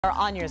Are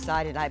on your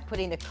side tonight,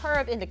 putting the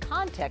curve into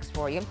context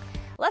for you.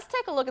 Let's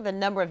take a look at the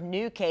number of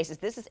new cases.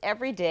 This is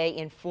every day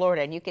in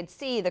Florida, and you can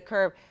see the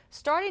curve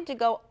starting to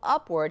go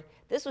upward.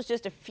 This was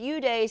just a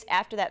few days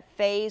after that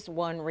phase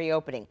 1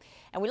 reopening.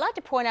 And we like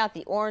to point out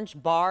the orange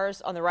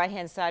bars on the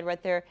right-hand side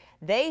right there.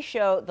 They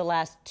show the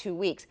last 2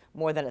 weeks.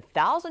 More than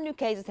 1,000 new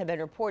cases have been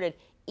reported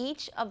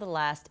each of the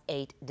last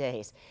 8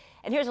 days.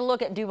 And here's a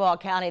look at Duval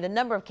County, the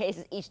number of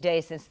cases each day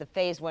since the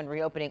phase 1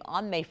 reopening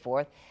on May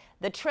 4th.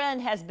 The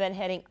trend has been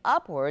heading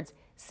upwards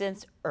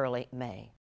since early May.